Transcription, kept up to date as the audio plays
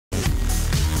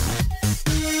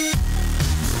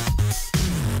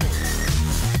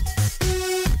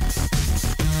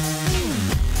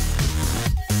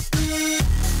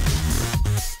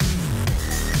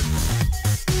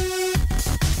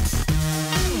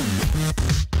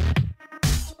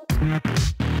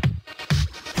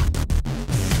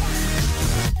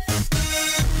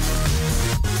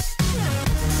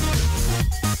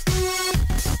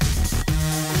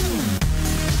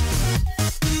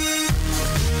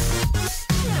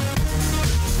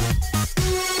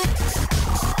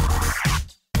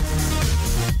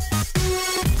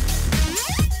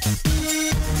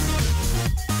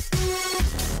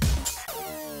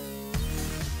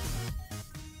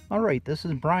Alright, this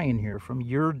is Brian here from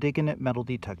You're Digging It Metal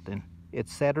Detecting.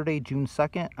 It's Saturday, June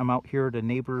 2nd. I'm out here at a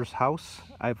neighbor's house.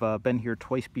 I've been here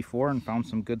twice before and found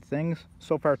some good things.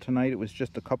 So far tonight it was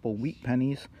just a couple wheat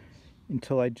pennies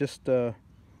until I just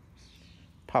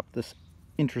popped this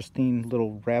interesting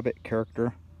little rabbit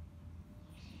character.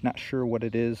 Not sure what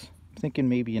it is. I'm thinking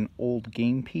maybe an old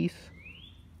game piece.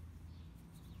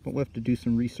 But we'll have to do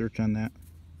some research on that.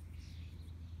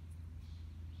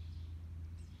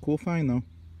 Cool find though.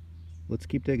 Let's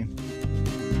keep digging.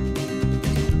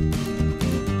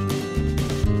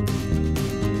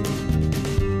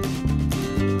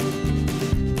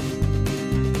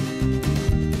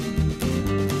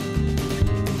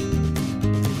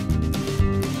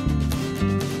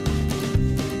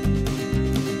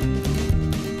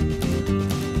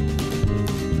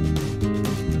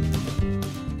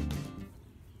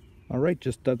 Alright,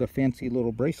 just dug a fancy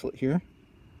little bracelet here.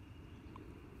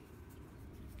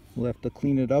 We'll have to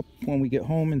clean it up when we get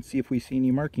home and see if we see any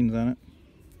markings on it.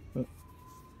 But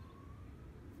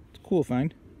it's a cool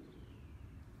find.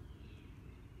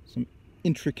 Some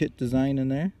intricate design in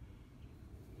there.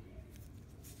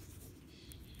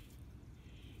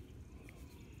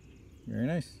 Very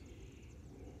nice.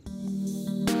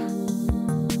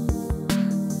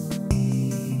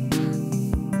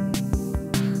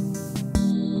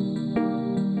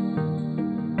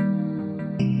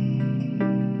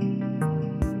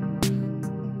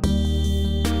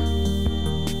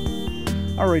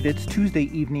 Alright, it's Tuesday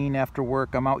evening after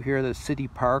work. I'm out here at the city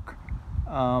park.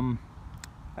 I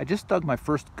just dug my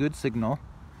first good signal,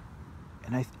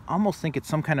 and I almost think it's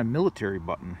some kind of military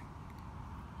button.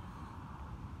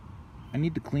 I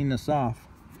need to clean this off.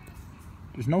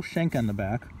 There's no shank on the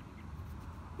back.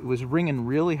 It was ringing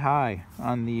really high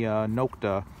on the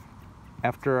Nokta.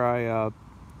 After I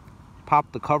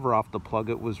popped the cover off the plug,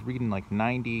 it was reading like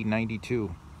 90,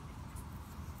 92.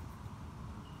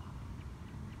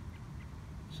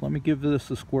 So let me give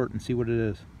this a squirt and see what it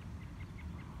is.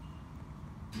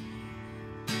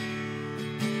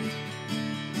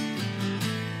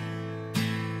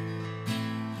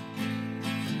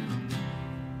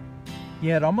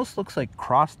 Yeah, it almost looks like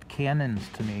crossed cannons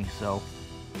to me, so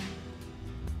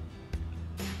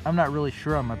I'm not really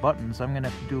sure on my buttons. I'm gonna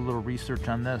have to do a little research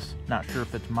on this. Not sure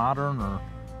if it's modern or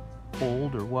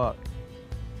old or what.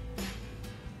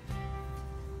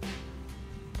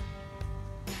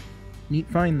 Neat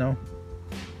find though.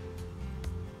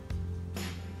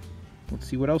 Let's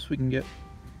see what else we can get.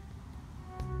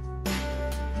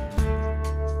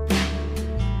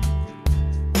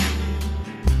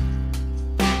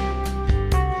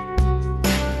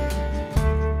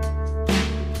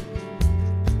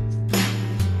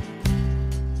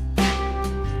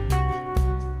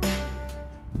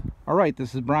 Alright,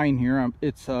 this is Brian here.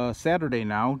 It's Saturday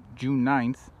now, June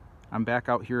 9th. I'm back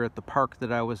out here at the park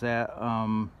that I was at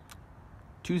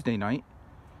Tuesday night,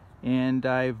 and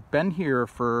I've been here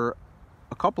for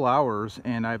a couple hours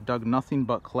and I've dug nothing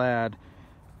but clad,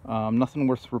 nothing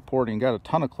worth reporting. Got a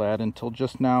ton of clad until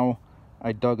just now.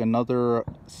 I dug another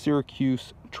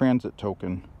Syracuse transit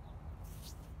token,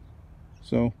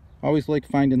 so I always like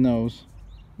finding those,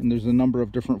 and there's a number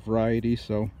of different varieties,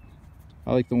 so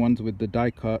I like the ones with the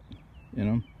die cut, you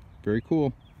know, very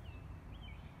cool.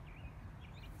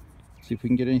 Let's see if we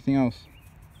can get anything else.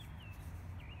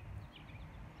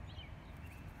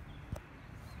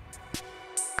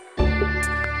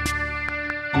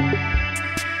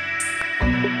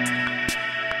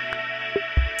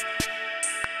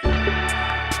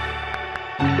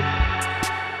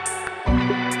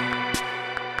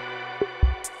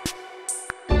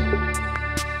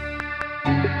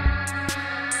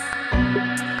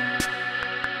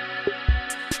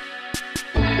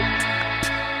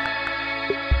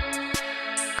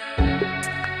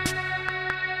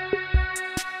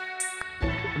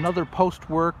 Another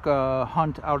post-work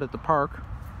hunt out at the park.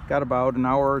 Got about an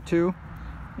hour or two,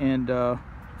 and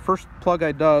first plug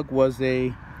I dug was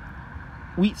a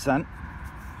wheat scent,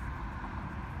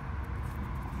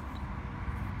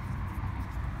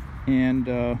 and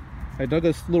I dug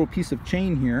this little piece of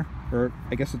chain here, or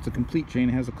I guess it's a complete chain.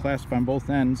 It has a clasp on both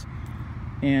ends,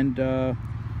 and I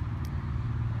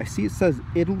see it says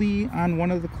Italy on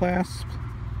one of the clasps.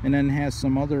 and then has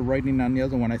some other writing on the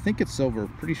other one. I think it's silver,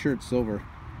 pretty sure it's silver.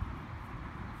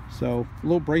 So, a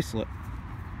little bracelet.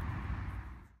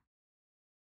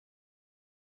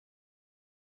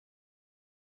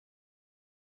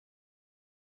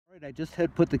 Alright, I just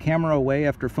had put the camera away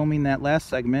after filming that last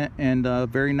segment, and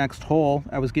very next hole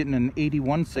I was getting an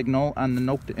 81 signal on the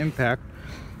Nokta Impact,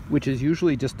 which is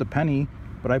usually just a penny,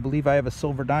 but I believe I have a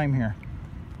silver dime here.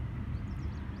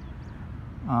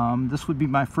 This would be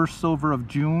my first silver of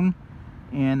June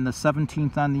and the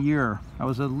 17th on the year. I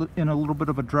was in a little bit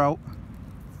of a drought,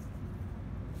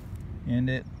 and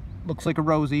it looks like a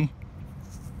rosy,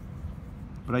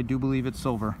 but I do believe it's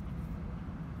silver.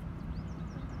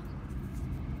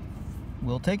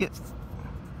 We'll take it.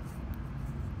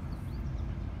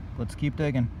 Let's keep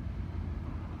digging.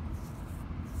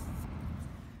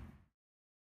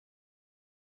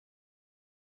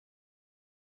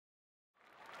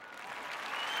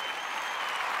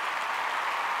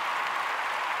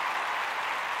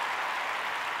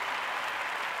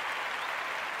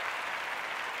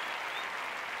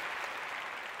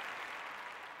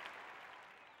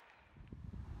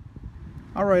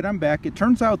 Alright, I'm back. It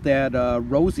turns out that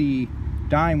rosy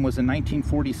dime was in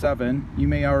 1947. You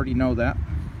may already know that.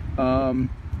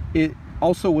 It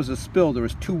also was a spill. There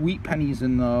was 2 wheat pennies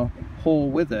in the hole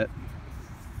with it.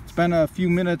 It's been a few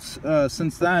minutes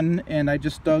since then, and I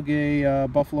just dug a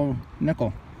buffalo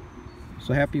nickel.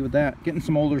 So happy with that. Getting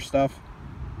some older stuff.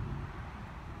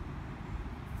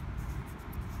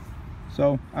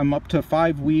 So I'm up to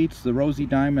 5 wheats, the rosy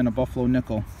dime, and a buffalo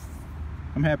nickel.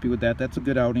 I'm happy with that. That's a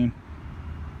good outing.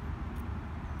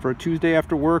 For a Tuesday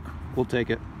after work, we'll take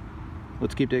it.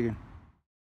 Let's keep digging.